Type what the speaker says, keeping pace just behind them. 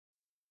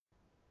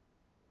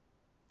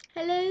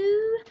Hello,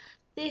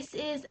 this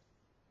is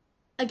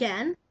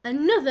again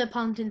another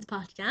pontins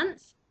party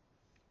dance,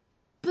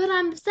 but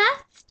I'm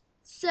obsessed,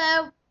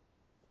 so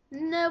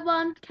no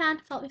one can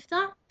fault me for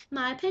that.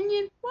 My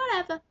opinion,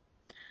 whatever.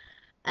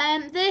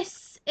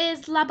 This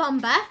is La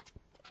Bomba.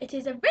 It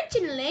is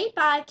originally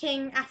by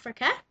King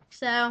Africa,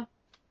 so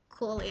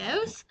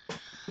coolios,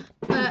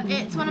 but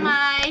it's one of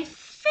my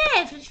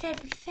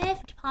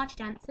favourite party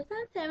dances,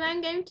 so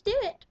I'm going to do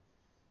it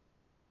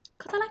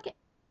because I like it.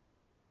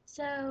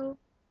 So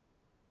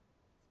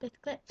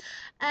basically,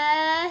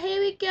 here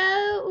we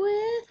go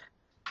with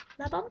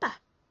La Bomba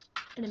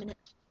in a minute.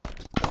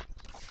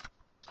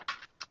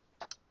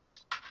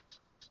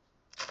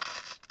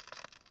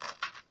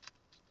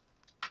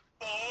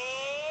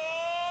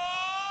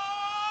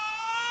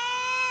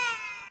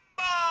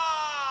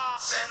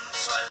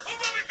 Sensual, un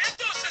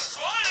movimiento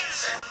sensual,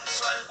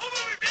 sensual, un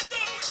movimiento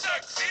muy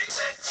sexy,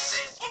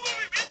 sexy, un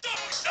movimiento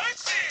muy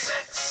sexy,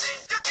 sexy.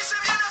 Y aquí se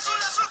viene azul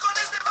azul con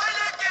este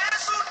baile que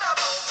es una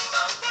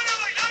bomba. Para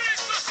bailar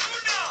esto es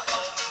una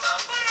bomba.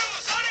 Para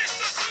gozar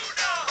esto es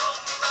una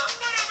bomba.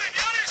 Para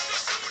menear esto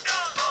es una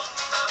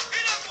bomba. Y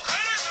las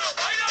mujeres lo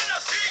bailan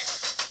así,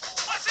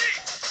 así,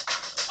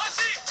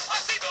 así,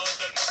 así. Todo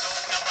el mundo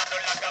una mano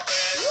en la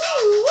cabeza,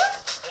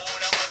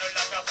 una mano en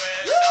la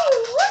cabeza.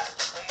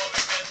 Un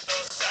movimiento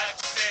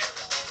sexy,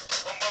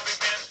 un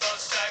movimiento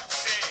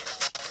sexy.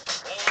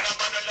 Una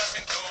mano en la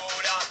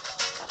cintura,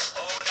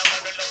 una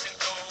mano en la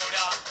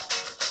cintura.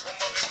 Un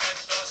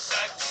movimiento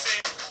sexy,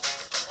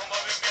 un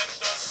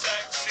movimiento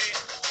sexy.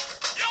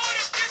 Y ahora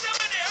empieza a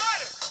menear.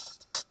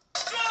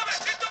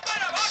 Suavecito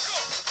para abajo,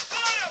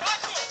 para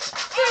abajo,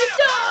 para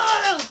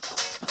abajo.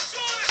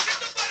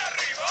 Suavecito para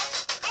arriba,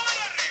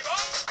 para arriba,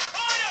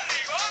 para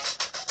arriba.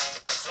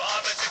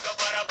 Suavecito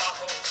para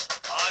abajo,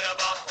 para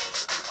abajo,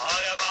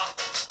 para abajo.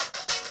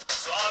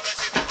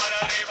 Suavecito para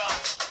arriba,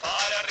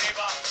 para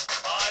arriba,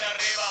 para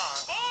arriba.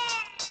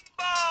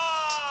 ¡Bomba!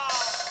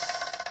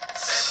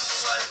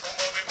 Sensual, un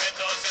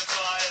movimiento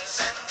sensual.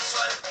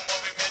 Sensual, un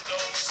movimiento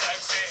muy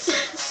sexy.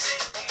 Sexy,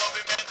 un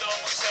movimiento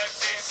muy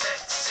sexy.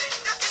 Sexy.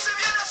 Y aquí se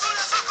viene azul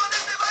azul con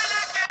este baile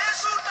que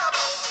es una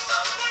bomba.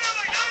 Para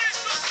bailar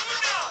esto es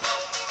una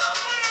bomba.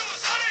 Para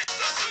gozar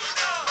esto es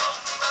una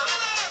bomba.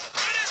 Todas las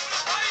mujeres lo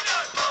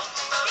bailan.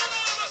 Bomba.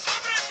 Todos los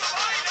hombres lo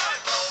bailan.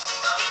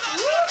 Bomba.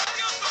 Todas las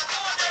radios lo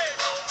ponen.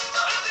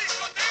 Bomba. Las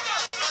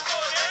discotecas lo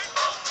ponen.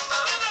 Bomba.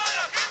 Toda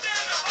la gente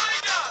lo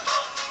baila.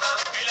 Bomba.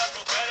 Y las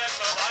mujeres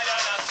lo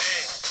bailan así,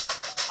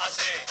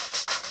 así,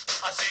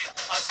 así,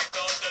 así.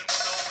 Todo el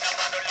mundo una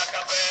mano en la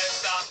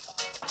cabeza,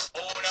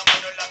 una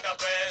mano en la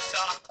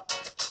cabeza.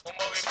 Un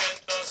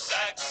movimiento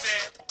sexy,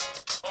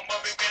 un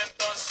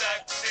movimiento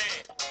sexy.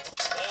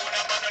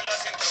 Una mano en la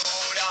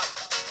cintura,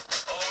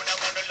 una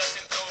mano en la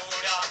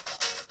cintura.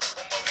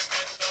 Un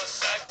movimiento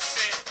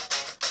sexy,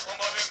 un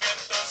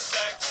movimiento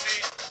sexy.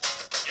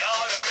 Y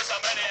ahora empieza a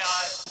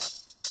menear.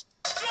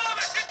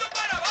 Suavecito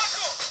para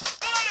abajo,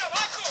 para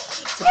abajo,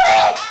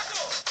 para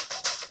abajo.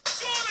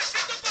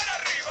 Suavecito para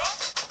arriba,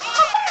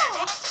 para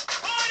arriba,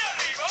 para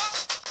arriba.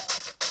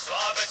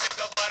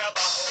 Suavecito para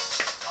abajo,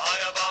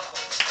 para abajo,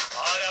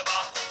 para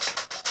abajo.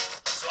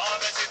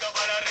 Suavecito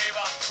para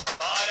arriba,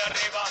 para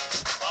arriba,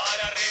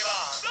 para arriba.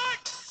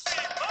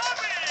 Sexy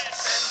mami.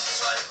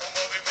 Sensual, un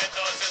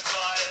movimiento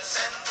sensual.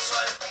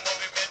 Sensual, un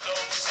movimiento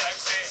muy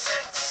sexy.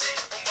 Sexy,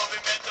 un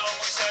movimiento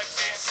muy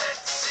sexy.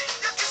 Sexy.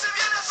 Y aquí se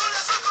viene azul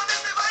azul con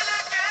este baile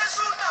que es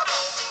una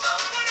bomba.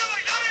 Para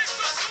bailar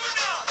esto es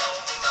una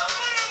bomba.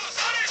 Para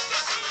gozar esto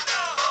es una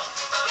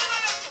bomba.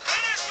 Todas las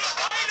mujeres lo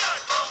bailan.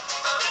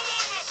 Bomba.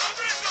 Todos los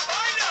hombres lo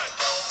bailan.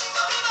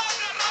 Bomba. Todas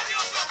las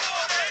radios lo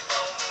ponen.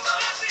 Bomba.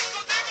 Las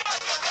discotecas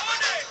lo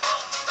ponen.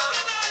 Bomba.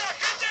 Toda la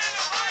gente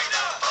lo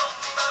baila.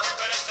 Bomba.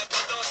 Pero esto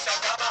todo se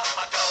acaba,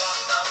 acaba,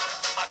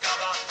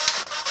 acaba,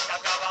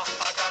 acaba,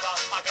 acaba,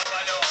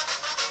 acábalo.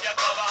 Y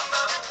acaba,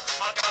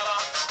 acaba,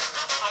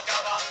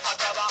 acaba,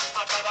 acaba,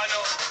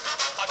 acábalo.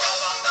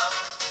 Acaba,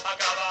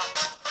 acaba,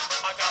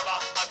 acaba,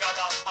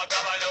 acaba,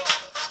 acábalo.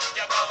 Y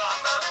acaba,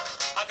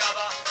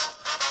 acaba,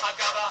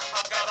 acaba,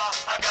 acaba,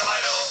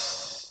 acábalo.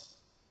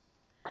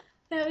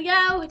 There we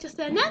go, just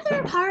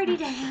another party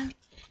dance,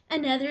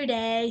 another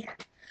day.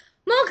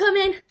 More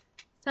coming.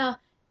 So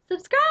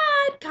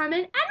subscribe,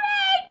 comment, and